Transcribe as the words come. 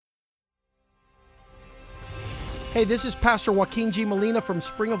Hey, this is Pastor Joaquin G. Molina from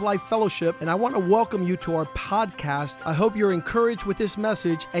Spring of Life Fellowship, and I want to welcome you to our podcast. I hope you're encouraged with this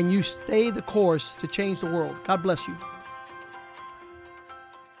message and you stay the course to change the world. God bless you.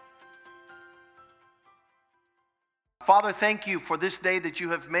 Father, thank you for this day that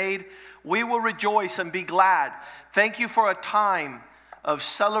you have made. We will rejoice and be glad. Thank you for a time of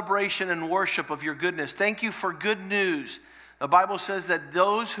celebration and worship of your goodness. Thank you for good news. The Bible says that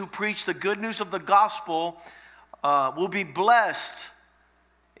those who preach the good news of the gospel will be blessed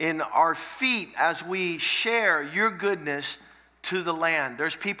in our feet as we share your goodness to the land.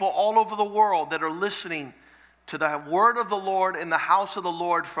 There's people all over the world that are listening to the word of the Lord in the house of the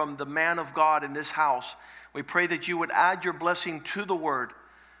Lord from the man of God in this house. We pray that you would add your blessing to the word.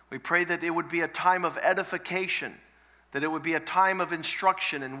 We pray that it would be a time of edification, that it would be a time of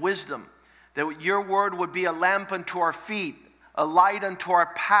instruction and wisdom, that your word would be a lamp unto our feet, a light unto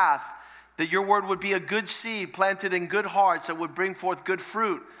our path, that your word would be a good seed planted in good hearts that would bring forth good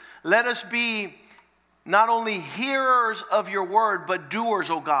fruit. Let us be not only hearers of your word, but doers,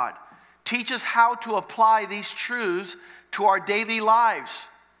 O God. Teach us how to apply these truths to our daily lives.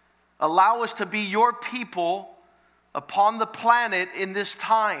 Allow us to be your people upon the planet in this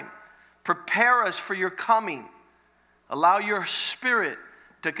time. Prepare us for your coming. Allow your spirit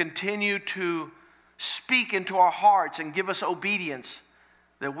to continue to speak into our hearts and give us obedience,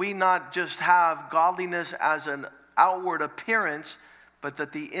 that we not just have godliness as an outward appearance, but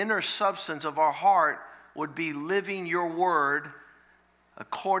that the inner substance of our heart would be living your word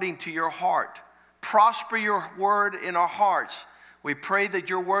according to your heart. Prosper your word in our hearts. We pray that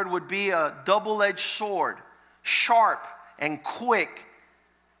your word would be a double-edged sword, sharp and quick,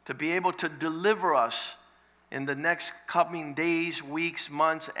 to be able to deliver us in the next coming days, weeks,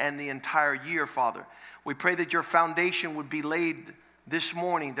 months, and the entire year, Father. We pray that your foundation would be laid this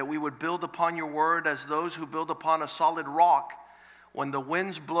morning, that we would build upon your word as those who build upon a solid rock. When the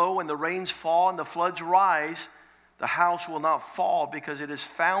winds blow and the rains fall and the floods rise, the house will not fall because it is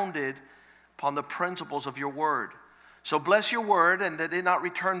founded upon the principles of your word. So bless your word, and that it not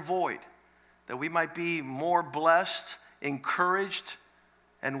return void, that we might be more blessed, encouraged,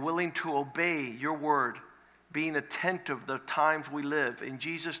 and willing to obey your word, being attentive to the times we live. In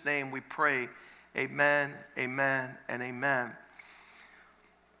Jesus' name we pray, amen, amen, and amen.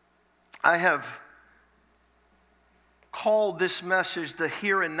 I have called this message the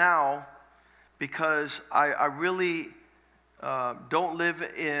here and now because I really don't live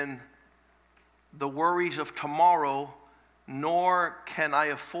in the worries of tomorrow, nor can I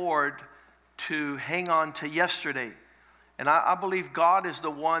afford to hang on to yesterday. And I believe God is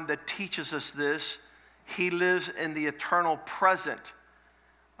the one that teaches us this. He lives in the eternal present.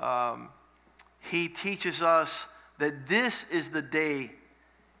 He teaches us that this is the day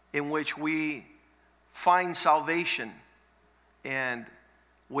in which we find salvation. And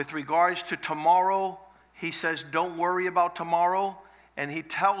with regards to tomorrow, he says, don't worry about tomorrow. And he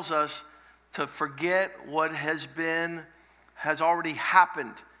tells us to forget what has already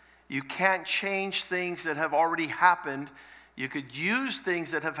happened. You can't change things that have already happened. You could use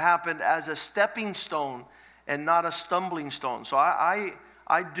things that have happened as a stepping stone and not a stumbling stone. So I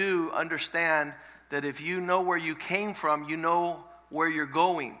do understand that if you know where you came from, you know where you're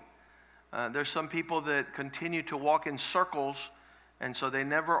going. There's some people that continue to walk in circles, and so they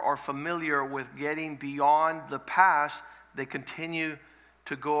never are familiar with getting beyond the past. They continue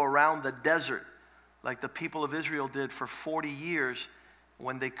to go around the desert like the people of Israel did for 40 years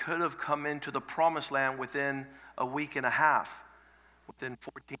when they could have come into the promised land within a week and a half, within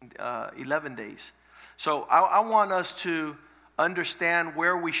 11 days. So I want us to understand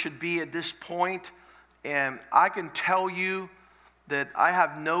where we should be at this point, and I can tell you that I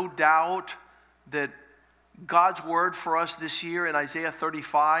have no doubt that God's word for us this year in Isaiah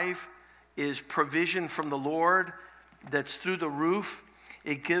 35 is provision from the Lord that's through the roof.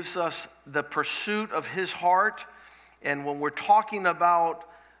 It gives us the pursuit of his heart. And when we're talking about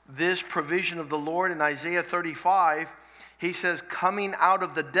this provision of the Lord in Isaiah 35, he says, coming out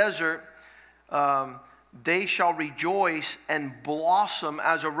of the desert, they shall rejoice and blossom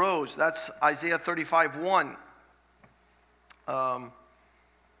as a rose. That's Isaiah 35:1.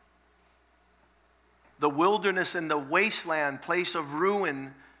 The wilderness and the wasteland, place of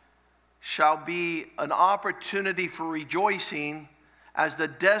ruin, shall be an opportunity for rejoicing as the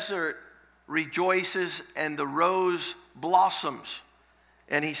desert rejoices and the rose blossoms.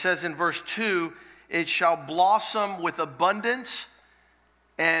 And he says in verse 2, it shall blossom with abundance,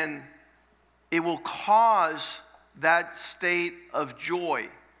 and it will cause that state of joy.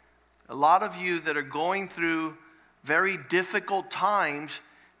 A lot of you that are going through very difficult times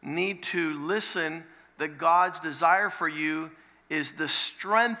need to listen that God's desire for you is the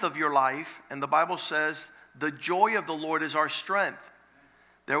strength of your life. And the Bible says the joy of the Lord is our strength.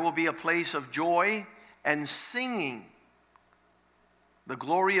 There will be a place of joy and singing. The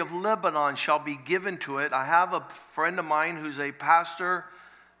glory of Lebanon shall be given to it. I have a friend of mine who's a pastor.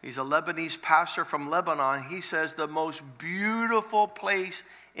 He's a Lebanese pastor from Lebanon. He says the most beautiful place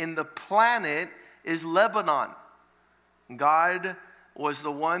in the planet is Lebanon. God was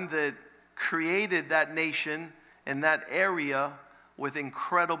the one that created that nation and that area with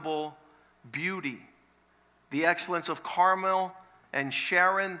incredible beauty. The excellence of Carmel and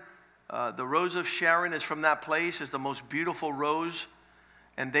Sharon, the rose of Sharon is from that place, is the most beautiful rose.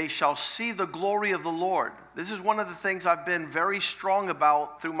 And they shall see the glory of the Lord. This is one of the things I've been very strong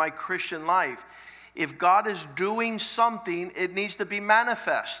about through my Christian life. If God is doing something, it needs to be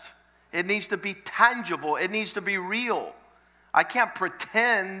manifest. It needs to be tangible. It needs to be real. I can't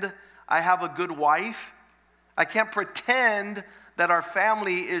pretend I have a good wife. I can't pretend that our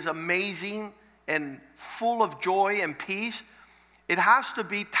family is amazing and full of joy and peace. It has to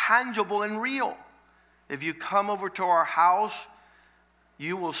be tangible and real. If you come over to our house,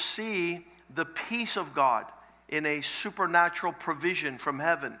 you will see the peace of God in a supernatural provision from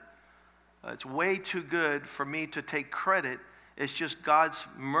heaven. It's way too good for me to take credit. It's just God's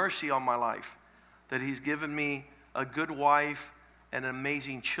mercy on my life that He's given me a good wife and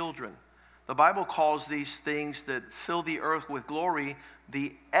amazing children. The Bible calls these things that fill the earth with glory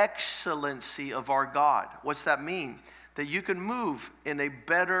the excellency of our God. What's that mean? That you can move in a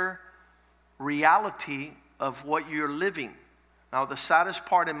better reality of what you're living. Now, the saddest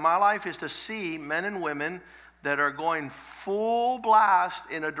part in my life is to see men and women that are going full blast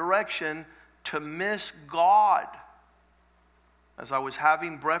in a direction to miss God. As I was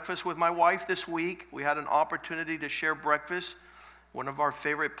having breakfast with my wife this week, we had an opportunity to share breakfast, one of our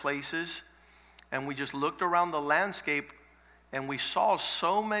favorite places, and we just looked around the landscape and we saw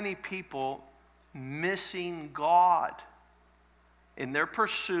so many people missing God in their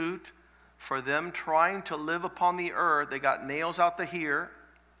pursuit. For them trying to live upon the earth, they got nails out to here.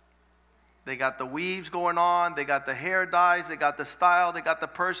 They got the weaves going on. They got the hair dyes. They got the style. They got the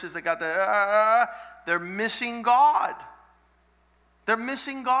purses. They got the... They're missing God. They're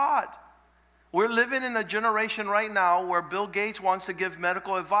missing God. We're living in a generation right now where Bill Gates wants to give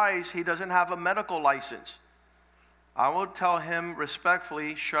medical advice. He doesn't have a medical license. I will tell him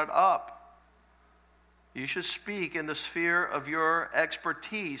respectfully, shut up. You should speak in the sphere of your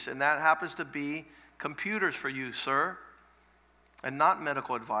expertise, and that happens to be computers for you, sir, and not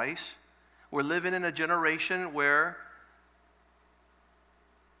medical advice. We're living in a generation where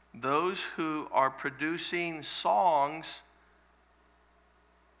those who are producing songs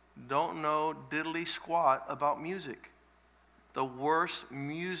don't know diddly squat about music. The worst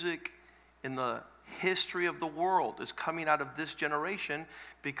music in the history of the world is coming out of this generation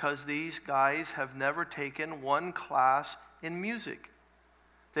because these guys have never taken one class in music.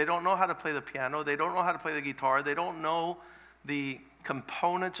 They don't know how to play the piano. They don't know how to play the guitar. They don't know the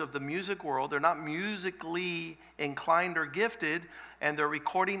components of the music world. They're not musically inclined or gifted, and they're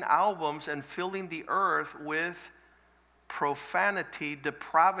recording albums and filling the earth with profanity,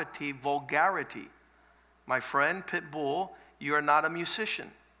 depravity, vulgarity. My friend Pitbull, you're not a musician.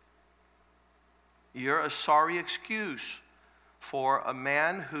 You're a sorry excuse for a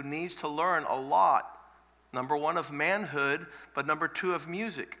man who needs to learn a lot. Number one, of manhood, but number two, of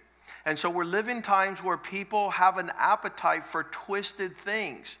music. And so we're living times where people have an appetite for twisted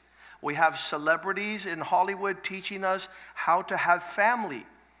things. We have celebrities in Hollywood teaching us how to have family.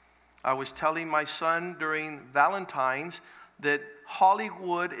 I was telling my son during Valentine's that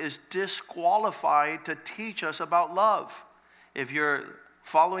Hollywood is disqualified to teach us about love. If you're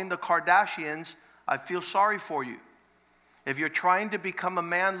following the Kardashians, I feel sorry for you. If you're trying to become a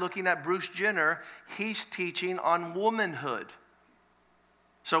man looking at Bruce Jenner, he's teaching on womanhood.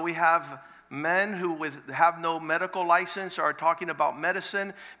 So we have men who have no medical license are talking about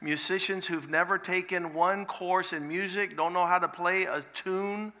medicine, musicians who've never taken one course in music, don't know how to play a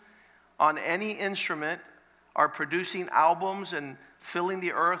tune on any instrument, are producing albums and filling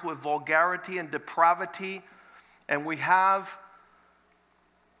the earth with vulgarity and depravity. And we have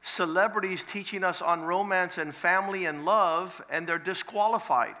celebrities teaching us on romance and family and love, and they're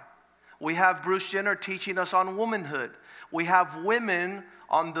disqualified. We have Bruce Jenner teaching us on womanhood. We have women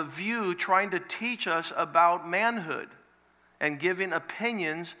on The View trying to teach us about manhood and giving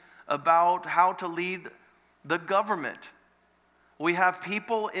opinions about how to lead the government. We have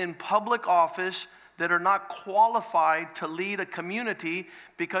people in public office that are not qualified to lead a community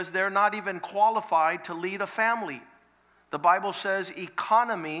because they're not even qualified to lead a family. The Bible says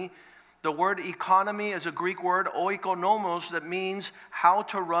economy The word economy is a Greek word, oikonomos, that means how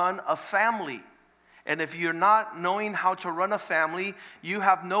to run a family. And if you're not knowing how to run a family, you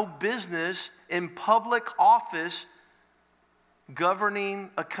have no business in public office governing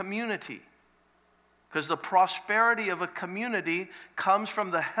a community. Because the prosperity of a community comes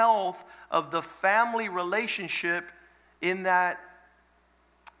from the health of the family relationship in that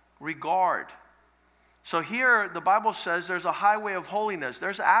regard. So here the Bible says there's a highway of holiness.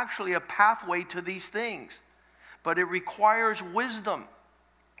 There's actually a pathway to these things, but it requires wisdom.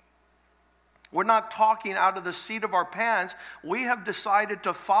 We're not talking out of the seat of our pants. We have decided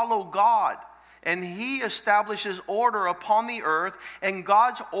to follow God, and He establishes order upon the earth, and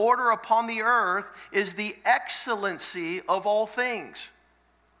God's order upon the earth is the excellency of all things.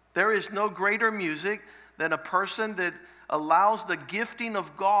 There is no greater music than a person that allows the gifting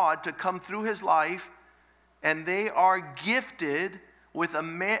of God to come through his life, and they are gifted with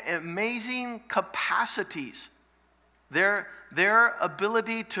amazing capacities. Their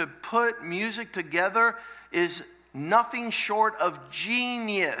ability to put music together is nothing short of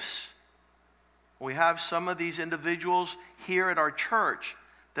genius. We have some of these individuals here at our church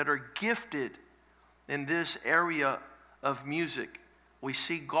that are gifted in this area of music. We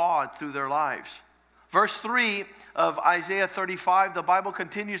see God through their lives. Verse 3 of Isaiah 35, the Bible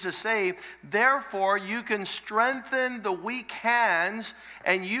continues to say, therefore you can strengthen the weak hands,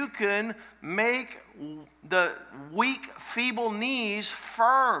 and you can make the weak, feeble knees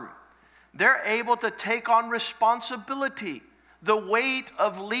firm. They're able to take on responsibility, the weight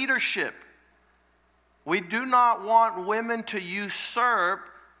of leadership. We do not want women to usurp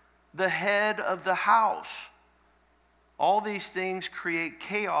the head of the house. All these things create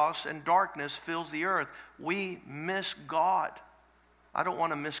chaos, and darkness fills the earth. We miss God. I don't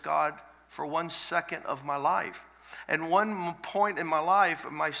want to miss God for 1 second of my life. And one point in my life,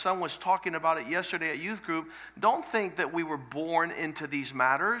 my son was talking about it yesterday at youth group. Don't think that we were born into these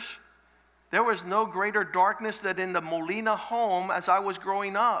matters. There was no greater darkness than in the Molina home as I was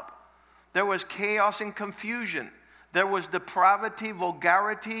growing up. There was chaos and confusion. There was depravity,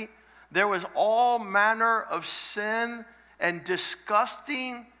 vulgarity. There was all manner of sin and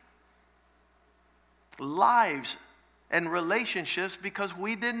disgusting lives and relationships because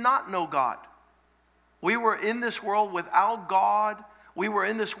we did not know God. We were in this world without God. We were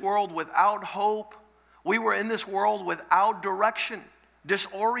in this world without hope. We were in this world without direction,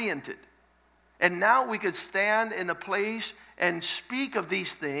 disoriented. And now we could stand in a place and speak of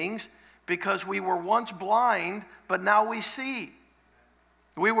these things because we were once blind, but now we see.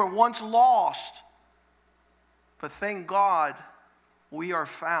 We were once lost, but thank God we are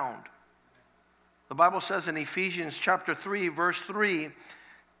found. The Bible says in Ephesians chapter 3, verse 3,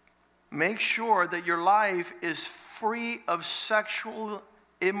 make sure that your life is free of sexual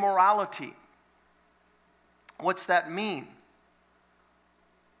immorality. What's that mean?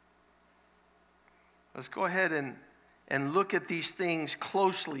 Let's go ahead and look at these things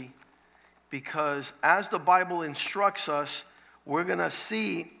closely, because as the Bible instructs us, we're going to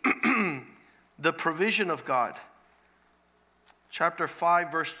see the provision of God. Chapter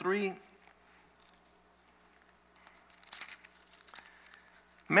 5, verse 3.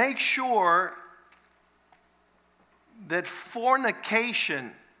 Make sure that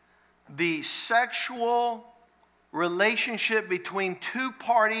fornication, the sexual relationship between two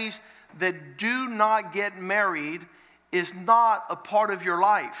parties that do not get married, is not a part of your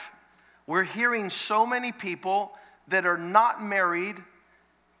life. We're hearing so many people that are not married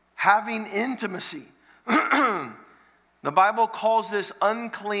having intimacy. The Bible calls this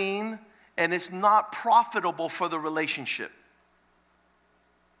unclean, and it's not profitable for the relationship.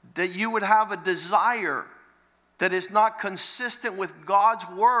 That you would have a desire that is not consistent with God's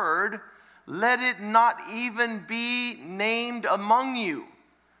word, let it not even be named among you.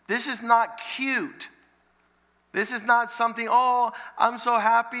 This is not cute. This is not something, oh, I'm so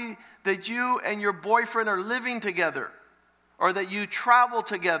happy that you and your boyfriend are living together, or that you travel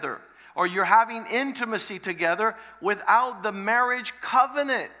together, or you're having intimacy together without the marriage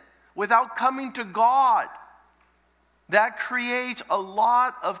covenant, without coming to God. That creates a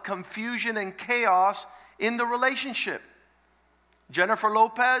lot of confusion and chaos in the relationship. Jennifer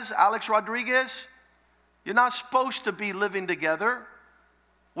Lopez, Alex Rodriguez, you're not supposed to be living together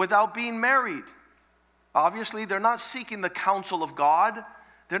without being married. Obviously, they're not seeking the counsel of God.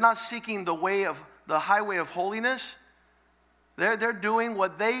 They're not seeking the highway of holiness. They're doing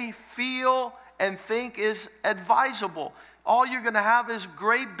what they feel and think is advisable. All you're going to have is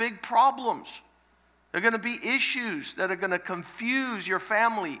great big problems. There are going to be issues that are going to confuse your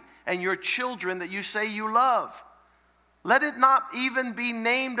family and your children that you say you love. Let it not even be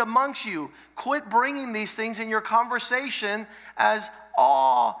named amongst you. Quit bringing these things in your conversation as,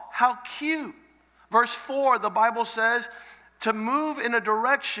 oh, how cute. Verse 4, the Bible says, to move in a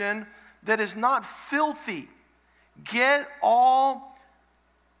direction that is not filthy. Get all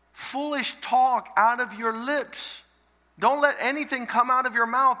foolish talk out of your lips. Don't let anything come out of your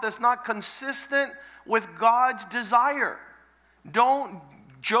mouth that's not consistent with God's desire. Don't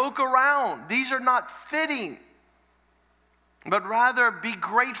joke around. These are not fitting. But rather be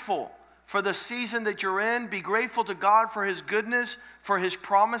grateful for the season that you're in. Be grateful to God for His goodness, for His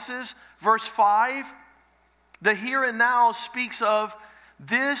promises. Verse 5, the here and now speaks of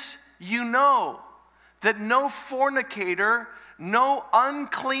this you know, that no fornicator, no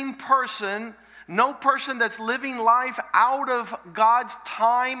unclean person, no person that's living life out of God's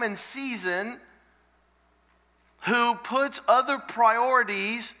time and season, who puts other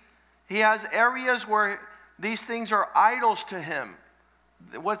priorities, he has areas where these things are idols to him.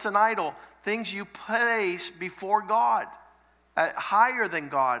 What's an idol? Things you place before God, higher than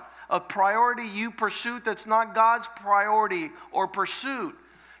God. A priority you pursue that's not God's priority or pursuit.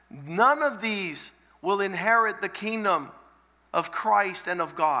 None of these will inherit the kingdom of Christ and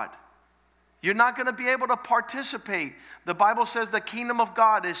of God. You're not going to be able to participate. The Bible says the kingdom of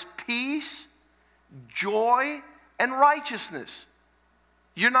God is peace, joy, and righteousness.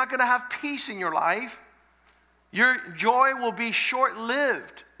 You're not going to have peace in your life. Your joy will be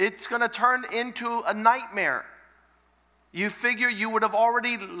short-lived. It's going to turn into a nightmare. You figure you would have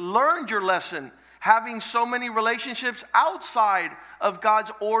already learned your lesson having so many relationships outside of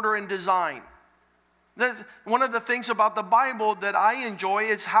God's order and design. One of the things about the Bible that I enjoy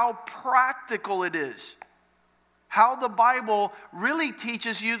is how practical it is. How the Bible really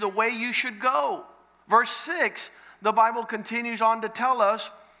teaches you the way you should go. Verse 6, the Bible continues on to tell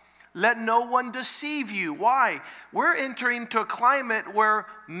us, let no one deceive you. Why? We're entering into a climate where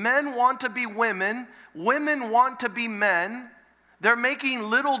men want to be women, women want to be men. They're making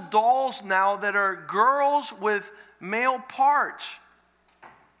little dolls now that are girls with male parts.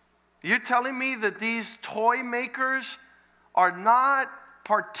 You're telling me that these toy makers are not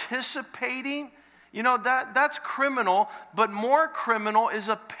participating? You know, that's criminal, but more criminal is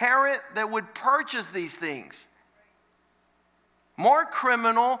a parent that would purchase these things. More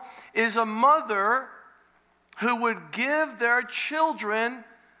criminal is a mother who would give their children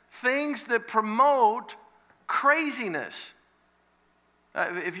things that promote craziness.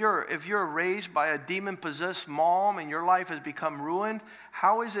 If you're raised by a demon-possessed mom and your life has become ruined,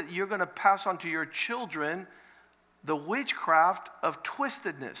 how is it you're going to pass on to your children the witchcraft of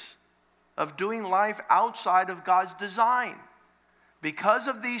twistedness, of doing life outside of God's design? Because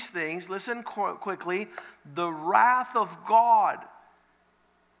of these things, listen quickly, the wrath of God.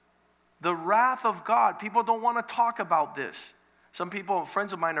 The wrath of God. People don't want to talk about this. Some people,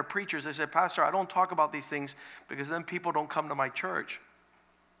 friends of mine are preachers, they say, Pastor, I don't talk about these things because then people don't come to my church.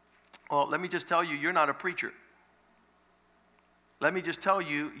 Well, let me just tell you, you're not a preacher. Let me just tell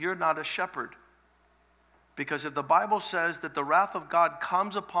you, you're not a shepherd. Because if the Bible says that the wrath of God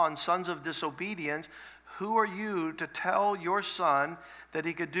comes upon sons of disobedience, who are you to tell your son that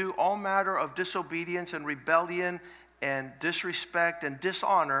he could do all matter of disobedience and rebellion and disrespect and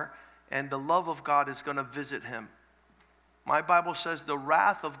dishonor, and the love of God is going to visit him? My Bible says the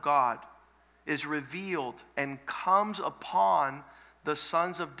wrath of God is revealed and comes upon the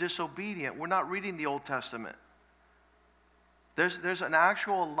sons of disobedience. We're not reading the Old Testament. There's an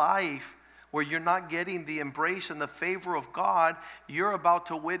actual life where you're not getting the embrace and the favor of God. You're about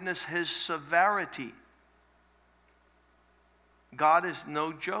to witness His severity. God is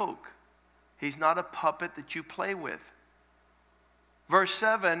no joke. He's not a puppet that you play with. Verse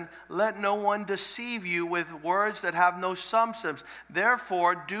 7, let no one deceive you with words that have no substance.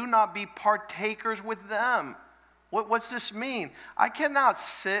 Therefore, do not be partakers with them. What's this mean? I cannot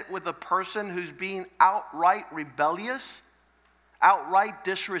sit with a person who's being outright rebellious, outright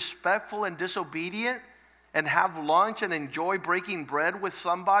disrespectful and disobedient, and have lunch and enjoy breaking bread with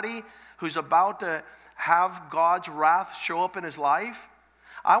somebody who's about to have God's wrath show up in his life.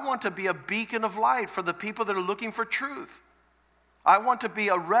 I want to be a beacon of light for the people that are looking for truth. I want to be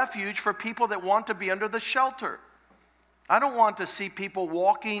a refuge for people that want to be under the shelter. I don't want to see people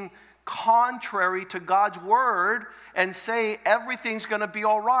walking contrary to God's word and say everything's going to be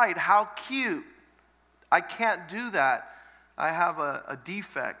all right. How cute. I can't do that. I have a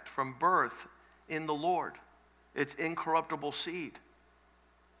defect from birth in the Lord. It's incorruptible seed.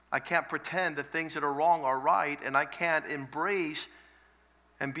 I can't pretend that things that are wrong are right, and I can't embrace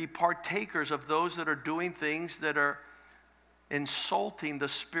and be partakers of those that are doing things that are insulting the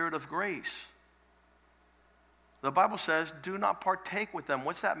Spirit of grace. The Bible says, do not partake with them.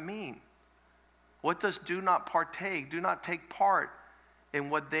 What's that mean? What does do not partake? Do not take part in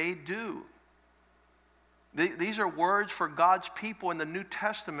what they do. These are words for God's people in the New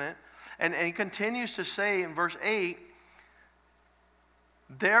Testament. And he continues to say in verse 8,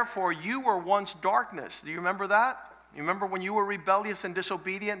 therefore you were once darkness. Do you remember that? You remember when you were rebellious and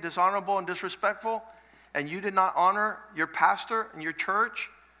disobedient, dishonorable and disrespectful, and you did not honor your pastor and your church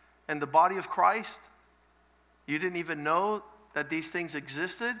and the body of Christ? You didn't even know that these things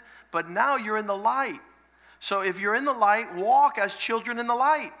existed, but now you're in the light. So if you're in the light, walk as children in the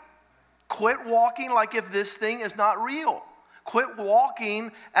light. Quit walking like if this thing is not real. Quit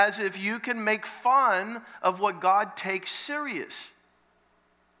walking as if you can make fun of what God takes serious.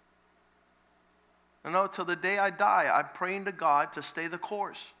 I know till the day I die, I'm praying to God to stay the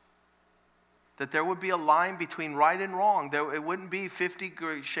course. That there would be a line between right and wrong. It wouldn't be 50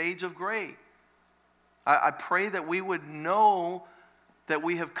 shades of gray. I pray that we would know that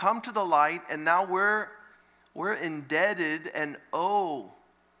we have come to the light, and now we're indebted and owe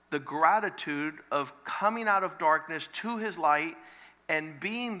the gratitude of coming out of darkness to his light and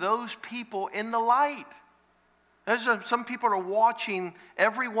being those people in the light. There's some people are watching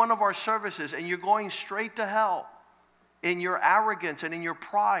every one of our services, and you're going straight to hell in your arrogance and in your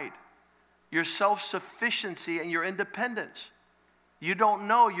pride, your self-sufficiency and your independence. You don't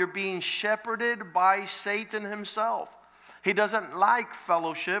know you're being shepherded by Satan himself. He doesn't like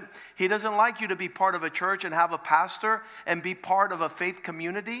fellowship. He doesn't like you to be part of a church and have a pastor and be part of a faith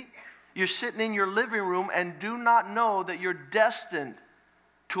community. You're sitting in your living room and do not know that you're destined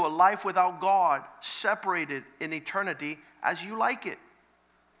to a life without God, separated in eternity as you like it.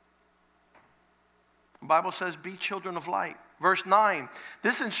 The Bible says, be children of light. Verse 9,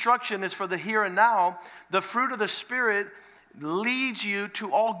 this instruction is for the here and now. The fruit of the Spirit leads you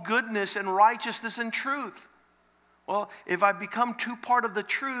to all goodness and righteousness and truth. Well, if I become too part of the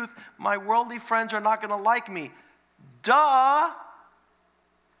truth, my worldly friends are not going to like me. Duh!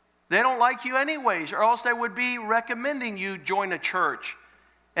 They don't like you anyways, or else they would be recommending you join a church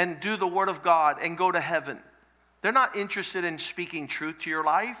and do the Word of God and go to heaven. They're not interested in speaking truth to your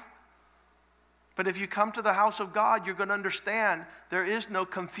life. But if you come to the house of God, you're going to understand there is no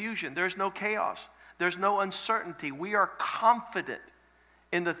confusion. There's no chaos. There's no uncertainty. We are confident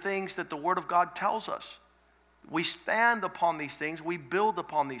in the things that the Word of God tells us. We stand upon these things. We build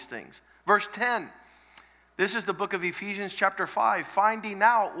upon these things. Verse 10, this is the book of Ephesians chapter 5, finding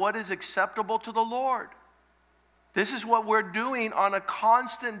out what is acceptable to the Lord. This is what we're doing on a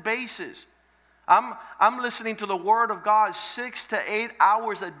constant basis. I'm listening to the Word of God 6 to 8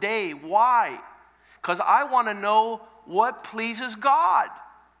 hours a day. Why? Because I want to know what pleases God.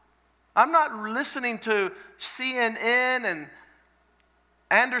 I'm not listening to CNN and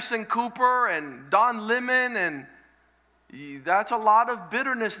Anderson Cooper and Don Lemon, and that's a lot of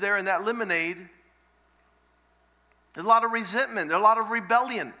bitterness there in that lemonade. There's a lot of resentment. There's a lot of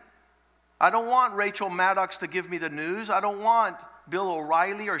rebellion. I don't want Rachel Maddox to give me the news. I don't want Bill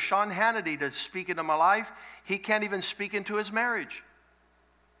O'Reilly or Sean Hannity to speak into my life. He can't even speak into his marriage.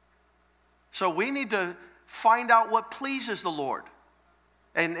 So we need to find out what pleases the Lord.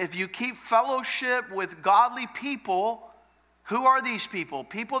 And if you keep fellowship with godly people, who are these people?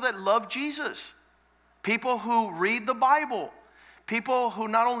 People that love Jesus. People who read the Bible. People who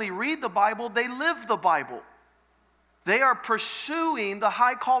not only read the Bible, they live the Bible. They are pursuing the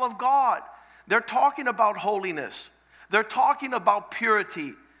high call of God. They're talking about holiness. They're talking about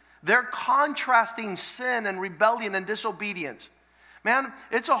purity. They're contrasting sin and rebellion and disobedience. Man,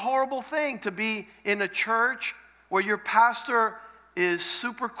 it's a horrible thing to be in a church where your pastor is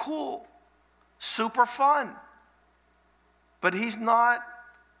super cool, super fun, but he's not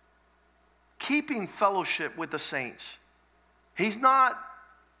keeping fellowship with the saints. He's not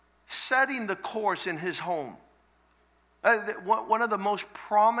setting the course in his home. One of the most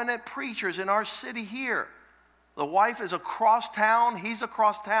prominent preachers in our city here, the wife is across town, he's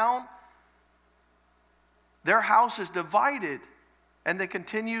across town. Their house is divided, and they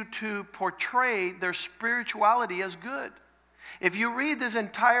continue to portray their spirituality as good. If you read this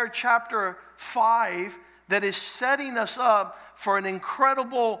entire chapter 5, that is setting us up for an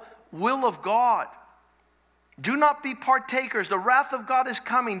incredible will of God. Do not be partakers. The wrath of God is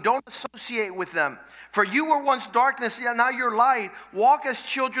coming. Don't associate with them. For you were once darkness, yet now you're light. Walk as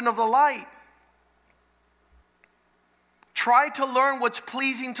children of the light. Try to learn what's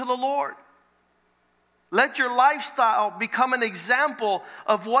pleasing to the Lord. Let your lifestyle become an example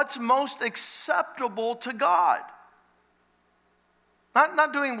of what's most acceptable to God.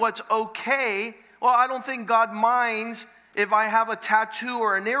 Not doing what's okay. Well, I don't think God minds if I have a tattoo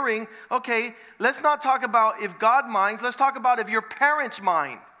or an earring, okay, let's not talk about if God minds. Let's talk about if your parents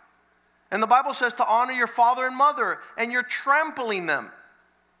mind. And the Bible says to honor your father and mother, and you're trampling them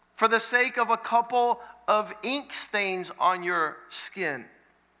for the sake of a couple of ink stains on your skin.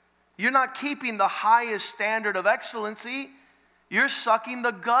 You're not keeping the highest standard of excellency. You're sucking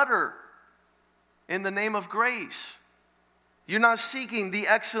the gutter in the name of grace. You're not seeking the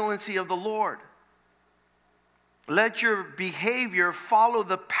excellency of the Lord. Let your behavior follow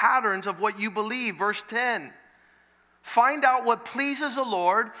the patterns of what you believe. Verse 10. Find out what pleases the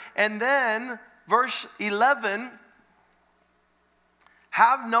Lord. And then, verse 11.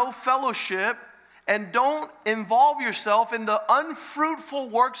 Have no fellowship and don't involve yourself in the unfruitful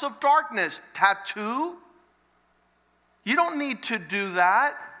works of darkness. Tattoo? You don't need to do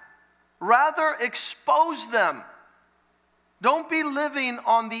that. Rather, expose them. Don't be living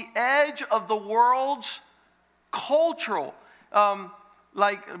on the edge of the world's cultural.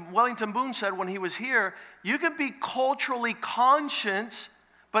 Like Wellington Boone said when he was here, you can be culturally conscious,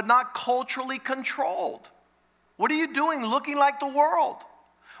 but not culturally controlled. What are you doing looking like the world?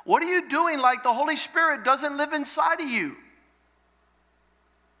 What are you doing like the Holy Spirit doesn't live inside of you?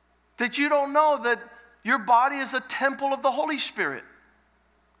 That you don't know that your body is a temple of the Holy Spirit.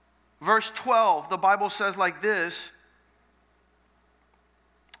 Verse 12, the Bible says like this,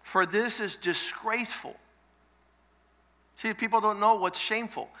 for this is disgraceful. See, people don't know what's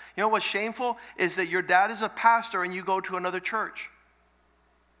shameful. You know what's shameful is that your dad is a pastor and you go to another church.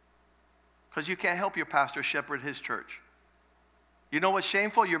 Because you can't help your pastor shepherd his church. You know what's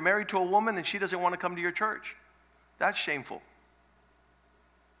shameful? You're married to a woman and she doesn't want to come to your church. That's shameful.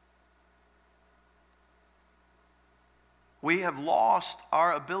 We have lost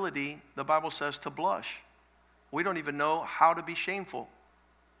our ability, the Bible says, to blush. We don't even know how to be shameful.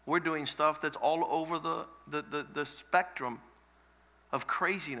 We're doing stuff that's all over the spectrum of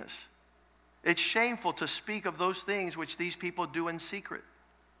craziness. It's shameful to speak of those things which these people do in secret.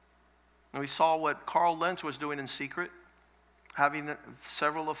 And we saw what Carl Lentz was doing in secret, having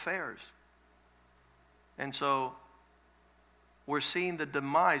several affairs. And so we're seeing the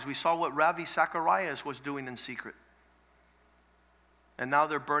demise. We saw what Ravi Zacharias was doing in secret. And now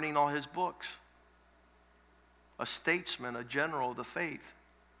they're burning all his books. A statesman, a general of the faith,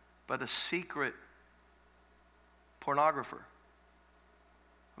 but a secret pornographer.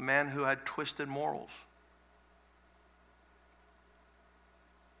 A man who had twisted morals.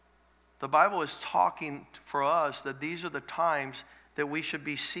 The Bible is talking for us that these are the times that we should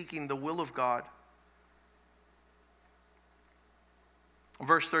be seeking the will of God.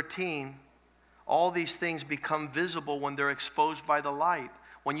 Verse 13, all these things become visible when they're exposed by the light.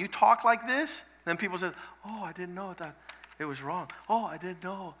 When you talk like this, then people say, oh, I didn't know that it was wrong. Oh, I didn't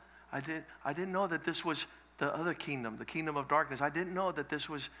know. I didn't know that this was the other kingdom, the kingdom of darkness. I didn't know that this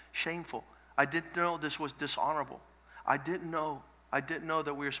was shameful. I didn't know this was dishonorable. I didn't know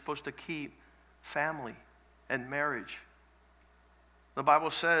that we were supposed to keep family and marriage. The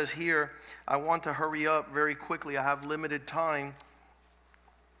Bible says here, I want to hurry up very quickly. I have limited time.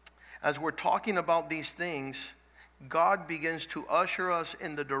 As we're talking about these things, God begins to usher us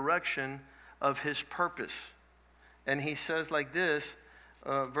in the direction of his purpose. And he says like this,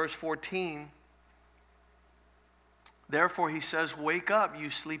 verse 14, therefore he says, wake up,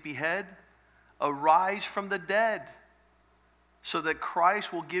 you sleepyhead, arise from the dead, so that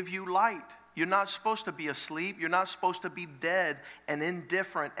Christ will give you light. You're not supposed to be asleep. You're not supposed to be dead and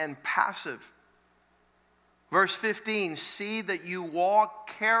indifferent and passive. Verse 15, see that you walk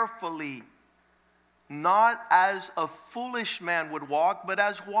carefully, not as a foolish man would walk, but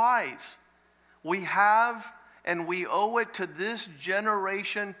as wise. We have and we owe it to this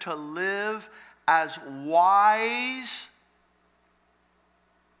generation to live as wise.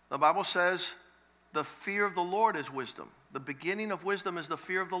 The Bible says the fear of the Lord is wisdom. The beginning of wisdom is the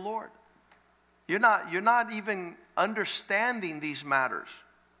fear of the Lord. You're not even understanding these matters.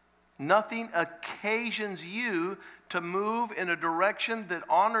 Nothing occasions you to move in a direction that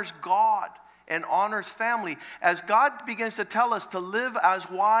honors God and honors family. As God begins to tell us to live as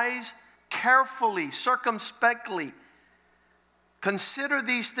wise, carefully, circumspectly, consider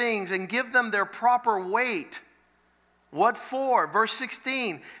these things and give them their proper weight. What for? Verse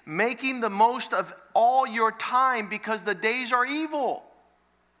 16, making the most of all your time because the days are evil.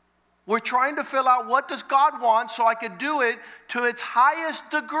 We're trying to fill out what does God want so I could do it to its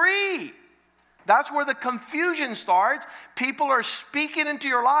highest degree. That's where the confusion starts. People are speaking into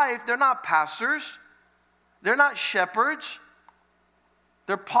your life. They're not pastors. They're not shepherds.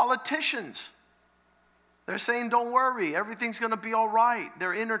 They're politicians. They're saying, don't worry, everything's going to be all right.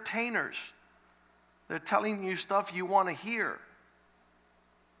 They're entertainers. They're telling you stuff you want to hear.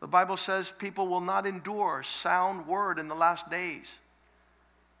 The Bible says people will not endure sound word in the last days.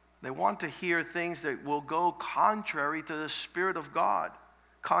 They want to hear things that will go contrary to the Spirit of God,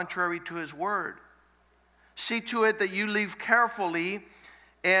 contrary to His word. See to it that you live carefully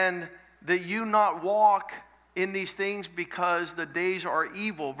and that you not walk in these things because the days are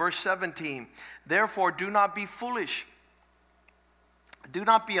evil. Verse 17, therefore do not be foolish. Do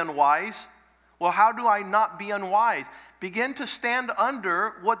not be unwise. Well, how do I not be unwise? Begin to stand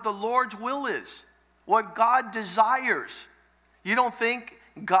under what the Lord's will is, what God desires. You don't think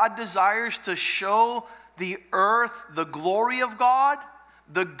God desires to show the earth the glory of God,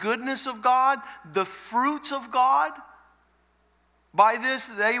 the goodness of God, the fruits of God? By this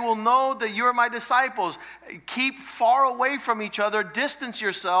they will know that you are my disciples. Keep far away from each other, distance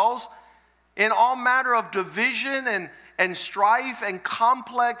yourselves in all matter of division and strife and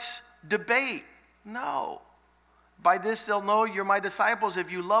complex debate. No. By this they'll know you're my disciples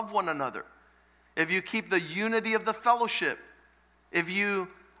if you love one another, if you keep the unity of the fellowship, if you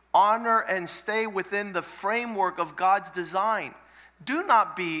honor and stay within the framework of God's design. Do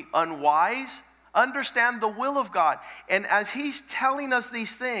not be unwise. Understand the will of God. And as he's telling us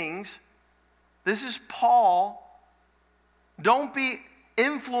these things, this is Paul. Don't be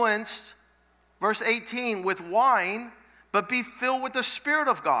influenced, verse 18, with wine, but be filled with the Spirit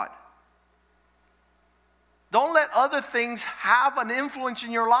of God. Don't let other things have an influence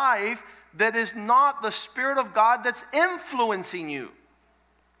in your life that is not the Spirit of God that's influencing you.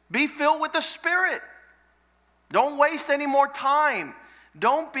 Be filled with the Spirit. Don't waste any more time.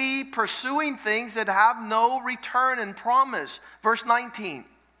 Don't be pursuing things that have no return and promise. Verse 19.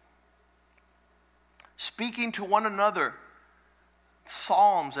 Speaking to one another,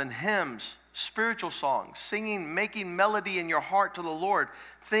 psalms and hymns, spiritual songs, singing, making melody in your heart to the Lord,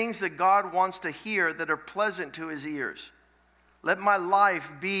 things that God wants to hear that are pleasant to His ears. Let my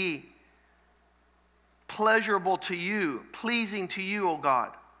life be pleasurable to you, pleasing to you, O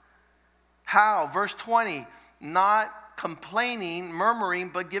God. How? Verse 20, not complaining, murmuring,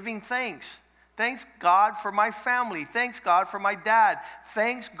 but giving thanks. Thanks God for my family. Thanks God for my dad.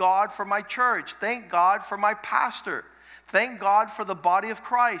 Thanks God for my church. Thank God for my pastor. Thank God for the body of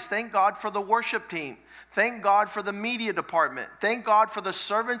Christ. Thank God for the worship team. Thank God for the media department. Thank God for the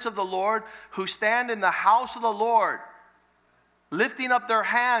servants of the Lord who stand in the house of the Lord, lifting up their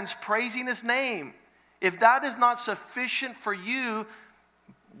hands, praising His name. If that is not sufficient for you,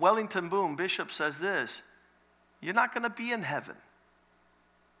 Wellington Boone, Bishop, says this: you're not going to be in heaven.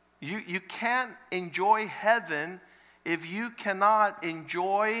 You can't enjoy heaven if you cannot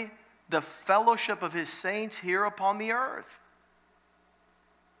enjoy the fellowship of His saints here upon the earth.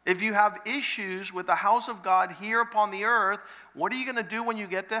 If you have issues with the house of God here upon the earth, what are you going to do when you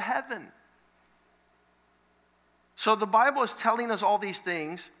get to heaven? So the Bible is telling us all these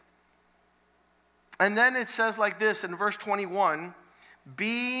things. And then it says like this in verse 21,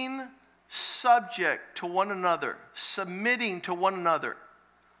 being subject to one another, submitting to one another,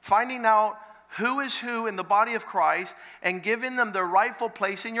 finding out who is who in the body of Christ and giving them their rightful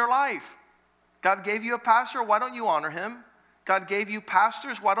place in your life. God gave you a pastor, why don't you honor him? God gave you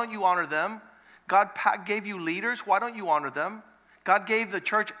pastors, why don't you honor them? God gave you leaders, why don't you honor them? God gave the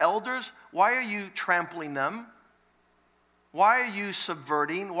church elders, why are you trampling them? Why are you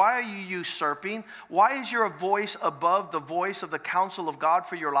subverting? Why are you usurping? Why is your voice above the voice of the counsel of God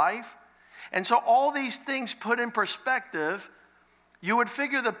for your life? And so all these things put in perspective, you would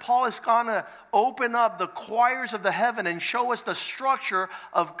figure that Paul is going to open up the choirs of the heaven and show us the structure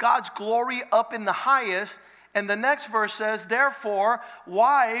of God's glory up in the highest. And the next verse says, therefore,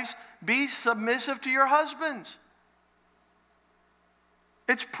 wives, be submissive to your husbands.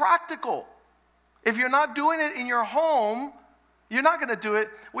 It's practical. If you're not doing it in your home, you're not going to do it.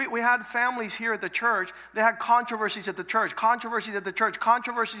 We had families here at the church. They had controversies at the church, controversies at the church,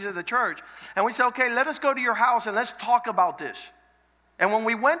 controversies at the church. And we said, okay, let us go to your house and let's talk about this. And when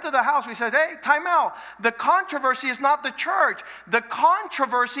we went to the house, we said, hey, time out. The controversy is not the church. The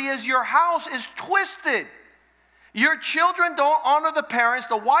controversy is your house is twisted. Your children don't honor the parents.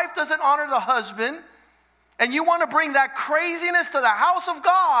 The wife doesn't honor the husband. And you want to bring that craziness to the house of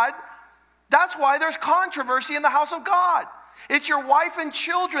God. That's why there's controversy in the house of God. It's your wife and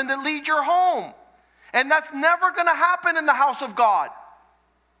children that lead your home. And that's never going to happen in the house of God.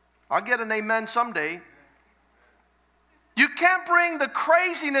 I'll get an amen someday. You can't bring the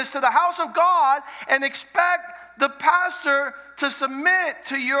craziness to the house of God and expect the pastor to submit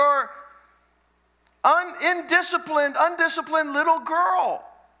to your undisciplined little girl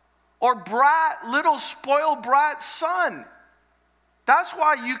or brat, little spoiled brat son. That's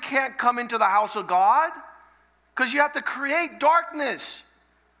why you can't come into the house of God, because you have to create darkness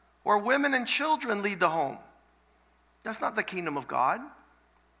where women and children lead the home. That's not the kingdom of God.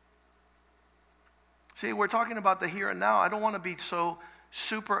 See, we're talking about the here and now. I don't want to be so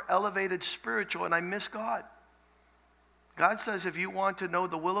super elevated spiritual and I miss God. God says if you want to know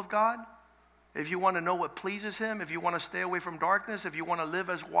the will of God, if you want to know what pleases Him, if you want to stay away from darkness, if you want to live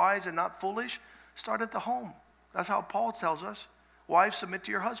as wise and not foolish, start at the home. That's how Paul tells us. Wives, submit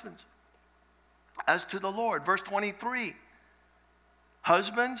to your husbands as to the Lord. Verse 23,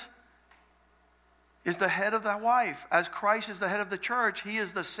 husbands is the head of the wife. As Christ is the head of the church, He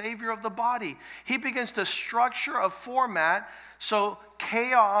is the Savior of the body. He begins to structure a format so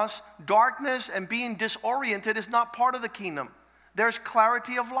chaos, darkness, and being disoriented is not part of the kingdom. There's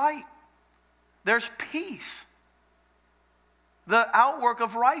clarity of light. There's peace. The outwork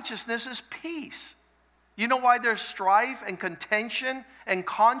of righteousness is peace. You know why there's strife and contention and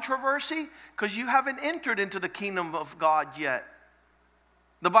controversy? Because you haven't entered into the kingdom of God yet.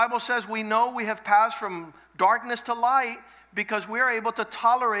 The Bible says we know we have passed from darkness to light because we are able to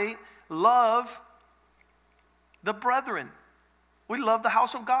tolerate, love the brethren. We love the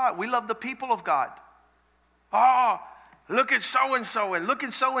house of God. We love the people of God. Oh, look at so-and-so and look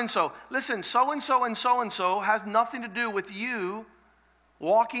at so-and-so. Listen, so-and-so and so-and-so has nothing to do with you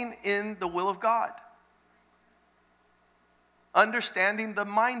walking in the will of God. Understanding the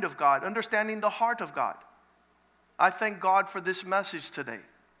mind of God, understanding the heart of God. I thank God for this message today.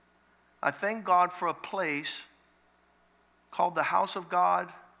 I thank God for a place called the house of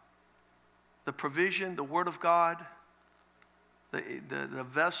God, the provision, the word of God, the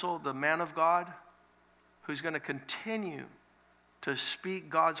vessel, the man of God, who's going to continue to speak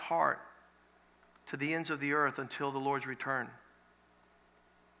God's heart to the ends of the earth until the Lord's return.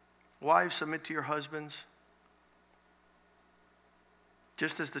 Wives, submit to your husbands.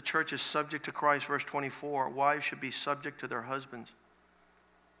 Just as the church is subject to Christ, verse 24, wives should be subject to their husbands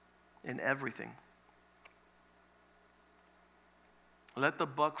in everything. Let the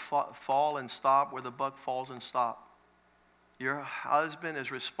buck fall and stop where the buck falls and stop. Your husband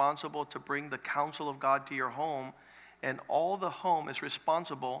is responsible to bring the counsel of God to your home, and all the home is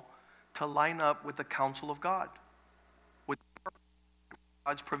responsible to line up with the counsel of God, with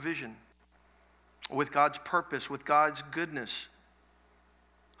God's provision, with God's purpose, with God's goodness.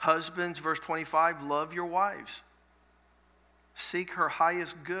 Husbands, verse 25, love your wives. Seek her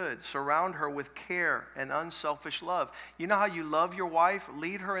highest good. Surround her with care and unselfish love. You know how you love your wife?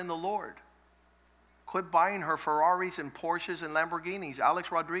 Lead her in the Lord. Quit buying her Ferraris and Porsches and Lamborghinis.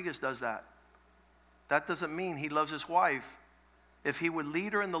 Alex Rodriguez does that. That doesn't mean he loves his wife. If he would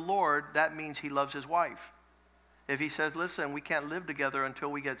lead her in the Lord, that means he loves his wife. If he says, listen, we can't live together until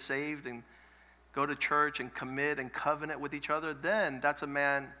we get saved and go to church and commit and covenant with each other, then that's a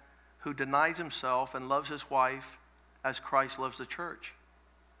man who denies himself and loves his wife as Christ loves the church.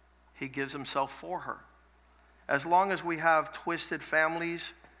 He gives himself for her. As long as we have twisted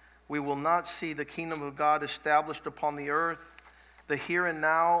families, we will not see the kingdom of God established upon the earth. The here and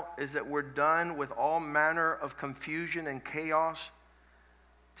now is that we're done with all manner of confusion and chaos,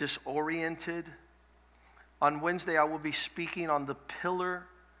 disoriented. On Wednesday, I will be speaking on the pillar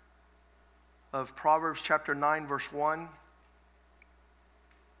of Proverbs chapter 9, verse 1.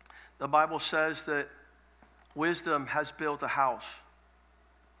 The Bible says that wisdom has built a house,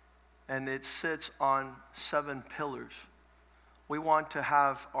 and it sits on 7 pillars. We want to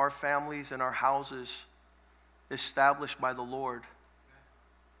have our families and our houses established by the Lord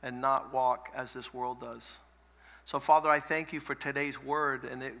and not walk as this world does. So, Father, I thank you for today's word,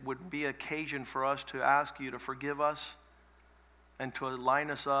 and it would be occasion for us to ask you to forgive us and to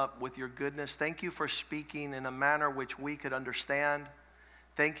line us up with your goodness. Thank you for speaking in a manner which we could understand.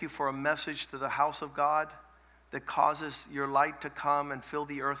 Thank you for a message to the house of God that causes your light to come and fill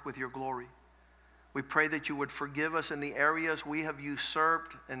the earth with your glory. We pray that you would forgive us in the areas we have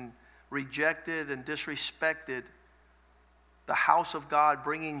usurped and rejected and disrespected the house of God,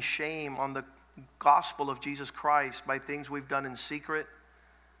 bringing shame on the gospel of Jesus Christ by things we've done in secret,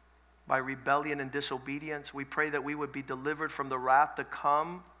 by rebellion and disobedience. We pray that we would be delivered from the wrath to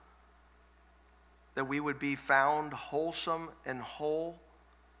come, that we would be found wholesome and whole,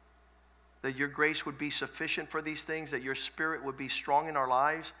 that your grace would be sufficient for these things, that your spirit would be strong in our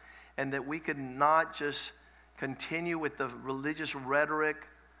lives, and that we could not just continue with the religious rhetoric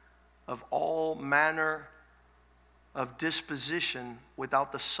of all manner of disposition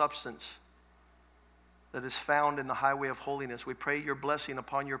without the substance that is found in the highway of holiness. We pray your blessing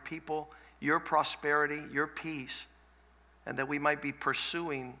upon your people, your prosperity, your peace, and that we might be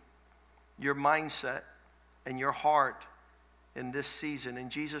pursuing your mindset and your heart in this season. In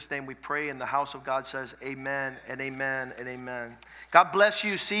Jesus' name we pray, and the house of God says amen and amen and amen. God bless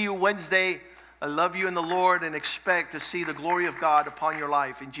you. See you Wednesday. I love you in the Lord and expect to see the glory of God upon your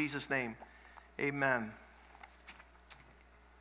life. In Jesus' name, amen.